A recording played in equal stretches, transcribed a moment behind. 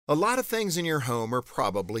A lot of things in your home are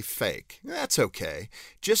probably fake. That's okay.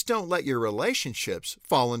 Just don't let your relationships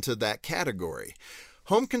fall into that category.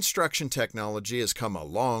 Home construction technology has come a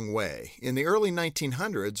long way. In the early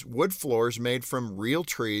 1900s, wood floors made from real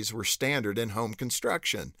trees were standard in home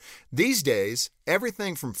construction. These days,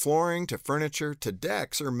 everything from flooring to furniture to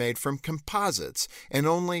decks are made from composites and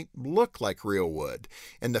only look like real wood.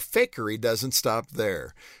 And the fakery doesn't stop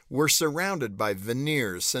there. We're surrounded by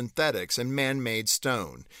veneers, synthetics, and man-made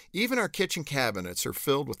stone. Even our kitchen cabinets are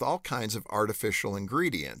filled with all kinds of artificial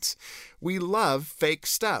ingredients. We love fake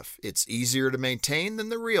stuff. It's easier to maintain than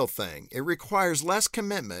the real thing. It requires less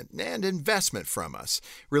commitment and investment from us.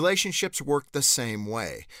 Relationships work the same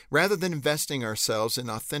way. Rather than investing ourselves in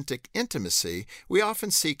authentic intimacy, we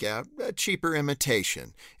often seek out a cheaper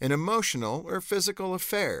imitation, an emotional or physical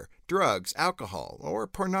affair, drugs, alcohol, or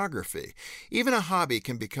pornography. Even a hobby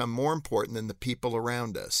can become more important than the people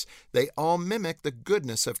around us. They all mimic the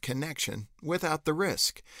goodness of connection without the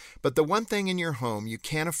risk. But the one thing in your home you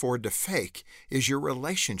can't afford to fake is your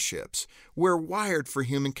relationships. We're wired for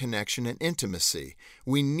human connection and intimacy.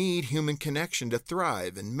 We need human connection to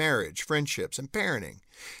thrive in marriage, friendships, and parenting.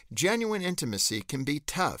 Genuine intimacy can be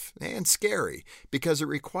tough and scary because it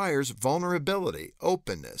requires vulnerability,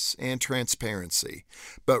 openness, and transparency.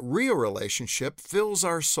 But real relationship fills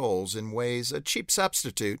our souls in ways a cheap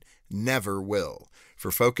substitute never will.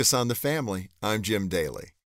 For Focus on the Family, I'm Jim Daly.